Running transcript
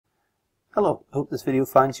Hello, I hope this video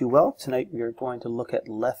finds you well. Tonight we are going to look at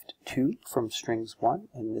left2 from strings 1,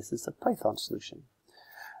 and this is a Python solution.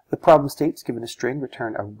 The problem states, given a string,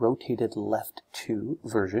 return a rotated left2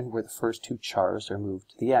 version where the first two chars are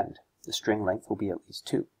moved to the end. The string length will be at least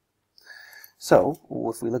 2. So,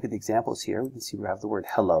 if we look at the examples here, we can see we have the word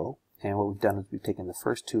hello, and what we've done is we've taken the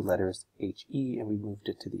first two letters, HE, and we moved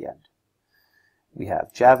it to the end. We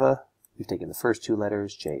have Java, we've taken the first two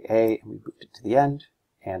letters, JA, and we moved it to the end.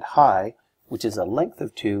 And hi, which is a length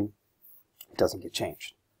of 2, doesn't get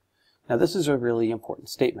changed. Now this is a really important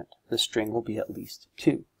statement. The string will be at least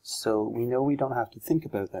 2. So we know we don't have to think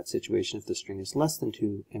about that situation if the string is less than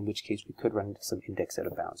 2, in which case we could run into some index out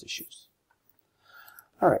of bounds issues.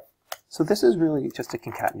 Alright, so this is really just a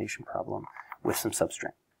concatenation problem with some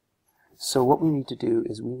substring. So what we need to do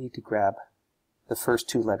is we need to grab the first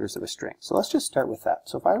two letters of a string. So let's just start with that.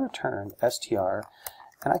 So if I return str,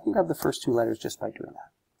 and I can grab the first two letters just by doing that.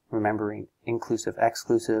 Remembering inclusive,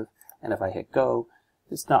 exclusive, and if I hit go,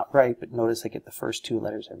 it's not right, but notice I get the first two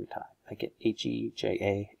letters every time. I get HE,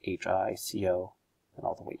 JA, HI, CO, and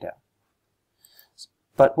all the way down.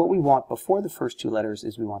 But what we want before the first two letters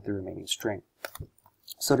is we want the remaining string.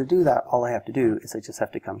 So to do that, all I have to do is I just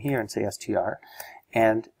have to come here and say str,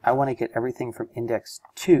 and I want to get everything from index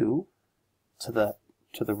 2 to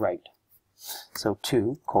the right. So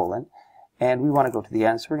 2, colon, and we want to go to the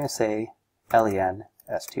end, so we're going to say len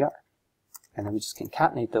str. And then we just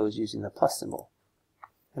concatenate those using the plus symbol.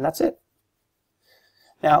 And that's it.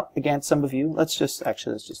 Now, again, some of you, let's just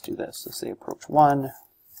do this. Let's say approach 1,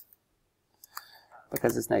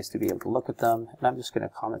 because it's nice to be able to look at them. And I'm just going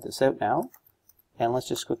to comment this out now. And let's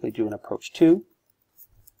just quickly do an approach 2.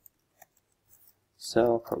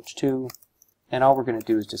 So approach 2. And all we're going to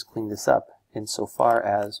do is just clean this up insofar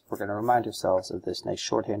as we're going to remind ourselves of this nice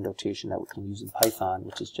shorthand notation that we can use in Python,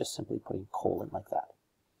 which is just simply putting colon like that.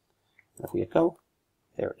 And if we hit go,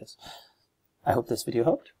 there it is. I hope this video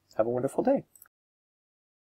helped. Have a wonderful day.